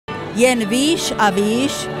jen výš a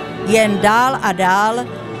výš, jen dál a dál,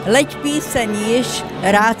 leť píseň již,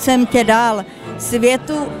 rád jsem tě dal,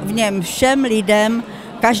 světu v něm všem lidem,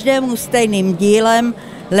 každému stejným dílem,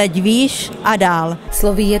 leť výš a dál.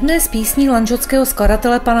 Slovy jedné z písní lanžhotského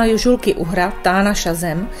skladatele pana Jožulky Uhra Tá, naša,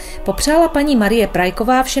 zem, popřála paní Marie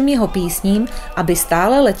Prajková všem jeho písním, aby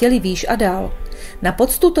stále letěly výš a dál. Na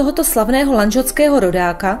poctu tohoto slavného lanžhotského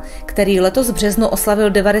rodáka, který letos v březnu oslavil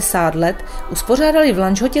 90 let, uspořádali v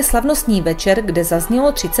Lanžhotě slavnostní večer, kde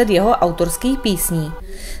zaznělo 30 jeho autorských písní.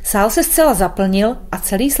 Sál se zcela zaplnil a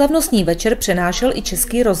celý slavnostní večer přenášel i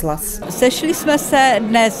Český rozhlas. Sešli jsme se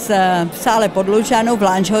dnes v sále pod Lužanou v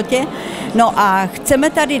Lanžhotě, no a chceme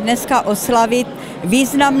tady dneska oslavit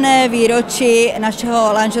významné výročí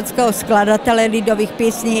našeho lanžhotského skladatele lidových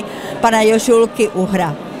písní, pana Jožulky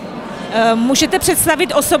Uhra. Můžete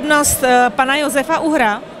představit osobnost pana Josefa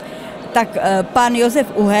Uhra? Tak pan Josef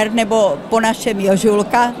Uher, nebo po našem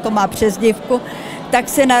Jožulka, to má přezdívku, tak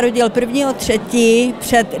se narodil 1.3.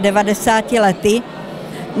 před 90 lety.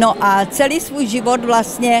 No a celý svůj život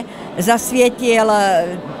vlastně zasvětil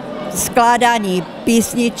skládání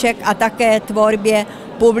písniček a také tvorbě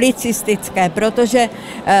publicistické, protože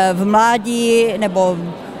v mládí nebo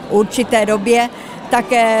v určité době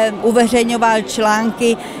také uveřejňoval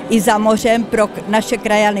články i za mořem pro naše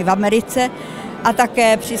krajany v Americe a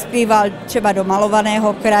také přispíval třeba do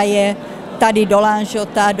Malovaného kraje, tady do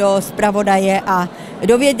Lanžhota, do zpravodaje a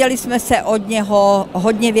dověděli jsme se od něho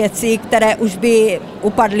hodně věcí, které už by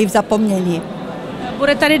upadly v zapomnění.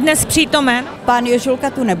 Bude tady dnes přítomen? Pán Jožulka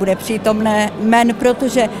tu nebude přítomen,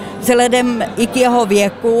 protože vzhledem i k jeho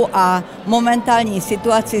věku a momentální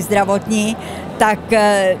situaci zdravotní, tak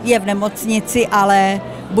je v nemocnici, ale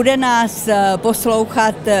bude nás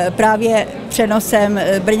poslouchat právě přenosem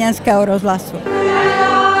brněnského rozhlasu.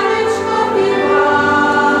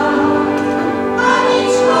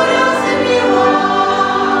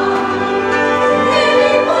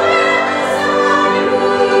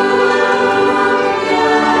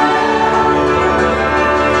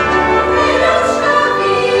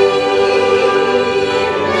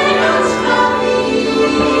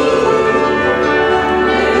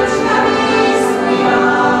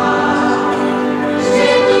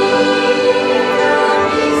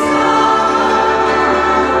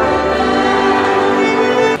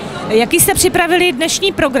 Jaký jste připravili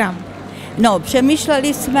dnešní program? No,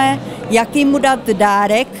 přemýšleli jsme, jaký mu dát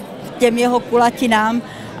dárek k těm jeho kulatinám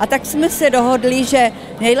a tak jsme se dohodli, že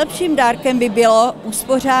nejlepším dárkem by bylo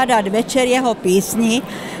uspořádat večer jeho písní,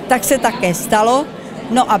 tak se také stalo.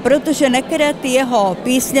 No a protože některé ty jeho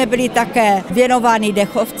písně byly také věnovány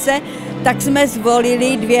dechovce, tak jsme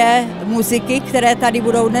zvolili dvě muziky, které tady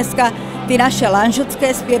budou dneska ty naše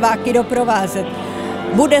lanžhotské zpěváky doprovázet.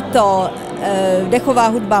 Bude to dechová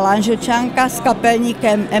hudba Lanžhočanka s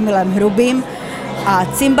kapelníkem Emilem Hrubým a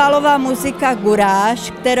cymbálová muzika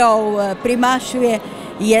Guráž, kterou primášuje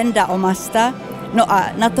Jenda Omasta. No a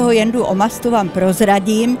na toho Jendu Omastu vám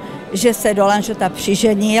prozradím, že se do Lanžhota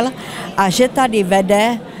přiženil a že tady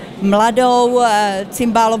vede mladou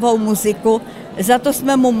cymbálovou muziku. Za to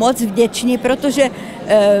jsme mu moc vděční, protože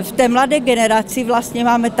v té mladé generaci vlastně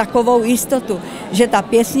máme takovou jistotu, že ta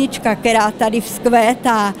pěsnička, která tady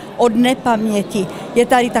vzkvétá od nepaměti, je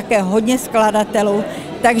tady také hodně skladatelů,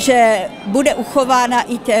 takže bude uchována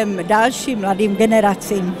i těm dalším mladým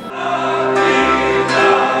generacím.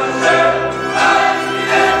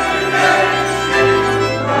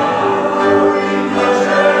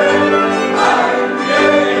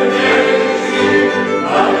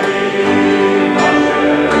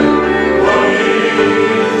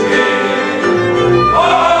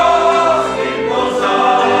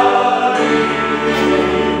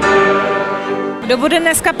 Kdo bude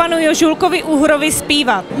dneska panu Jožulkovi Uhrovi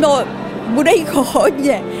zpívat? No, bude jich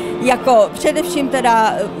hodně. Jako především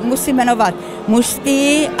teda musím jmenovat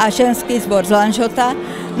mužský a ženský sbor z Lanžhota,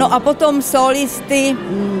 no a potom solisty,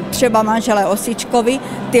 třeba manželé Osičkovi,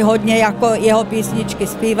 ty hodně jako jeho písničky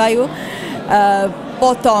zpívají.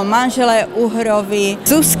 Potom manželé Uhrovi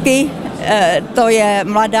Zuzky, to je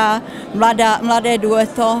mladé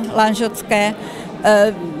dueto lanžhotské.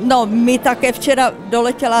 No, mi také včera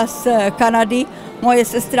doletěla z Kanady moje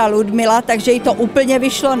sestra Ludmila, takže jí to úplně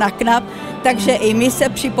vyšlo na knap, takže i my se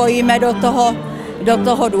připojíme do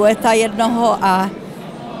toho dueta jednoho a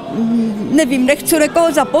nevím, nechci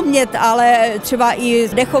někoho zapomnět, ale třeba i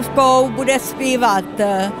s dechovkou bude zpívat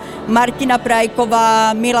Marie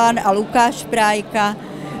Prajková, Milan a Lukáš Prajka,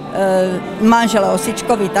 manželé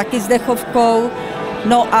Osičkovi taky s dechovkou.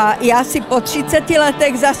 No a já si po 30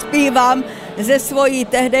 letech zaspívám se svojí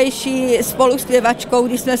tehdejší spoluspěvačkou,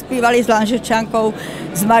 když jsme zpívali s Lanžhočankou,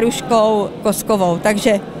 s Maruškou Koskovou.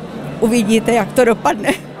 Takže uvidíte, jak to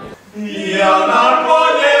dopadne. Já na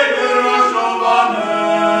koně vyrašované,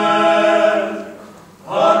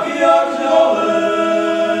 tak jak žalé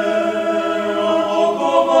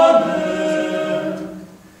okované,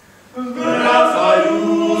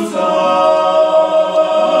 vracaju za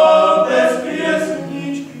bez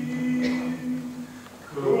pěsničky,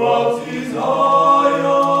 chlapci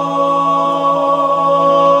zajanou.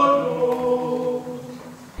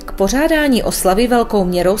 K pořádání oslavy velkou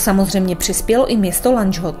měrou samozřejmě přispělo i město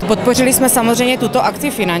Lanžhot. Podpořili jsme samozřejmě tuto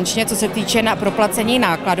akci finančně, co se týče na proplacení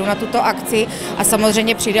nákladů na tuto akci a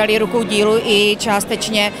samozřejmě přidali rukou dílu i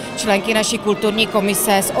částečně členky naší kulturní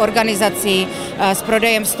komise s organizací, s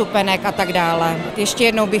prodejem vstupenek a tak dále. Ještě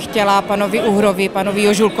jednou bych chtěla panovi Uhrovi, panovi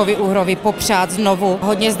Jožulkovi Uhrovi popřát znovu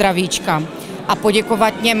hodně zdravíčka a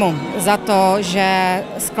poděkovat němu za to, že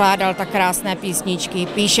skládal tak krásné písničky,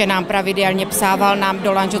 píše nám pravidelně, psával nám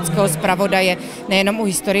do lanžhotského zpravodaje nejenom o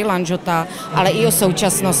historii Lanžhota, ale i o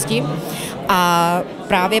současnosti. A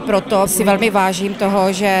právě proto si velmi vážím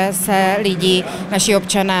toho, že se lidi, naši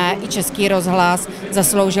občané i Český rozhlas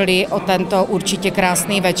zasloužili o tento určitě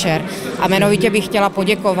krásný večer. A jmenovitě bych chtěla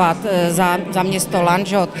poděkovat za město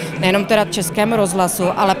Lanžhot, nejenom teda Českému rozhlasu,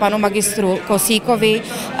 ale panu magistru Kosíkovi,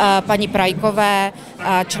 paní Prajkové,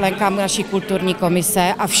 členkám naší kulturní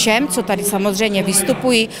komise a všem, co tady samozřejmě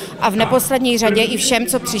vystupují a v neposlední řadě i všem,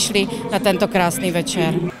 co přišli na tento krásný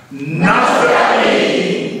večer. Na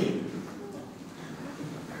zdraví!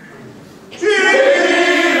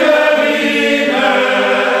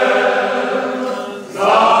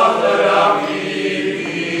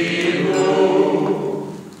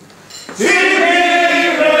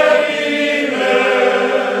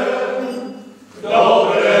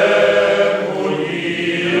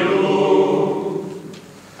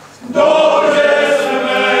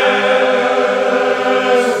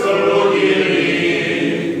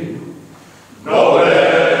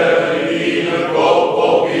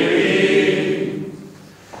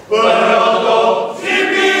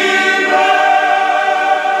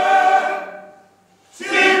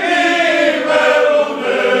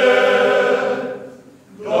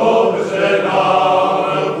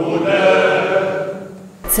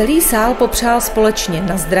 Celý sál popřál společně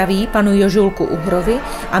na zdraví panu Jožulku Uhrovi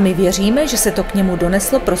a my věříme, že se to k němu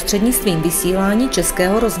doneslo prostřednictvím vysílání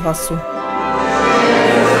Českého rozhlasu.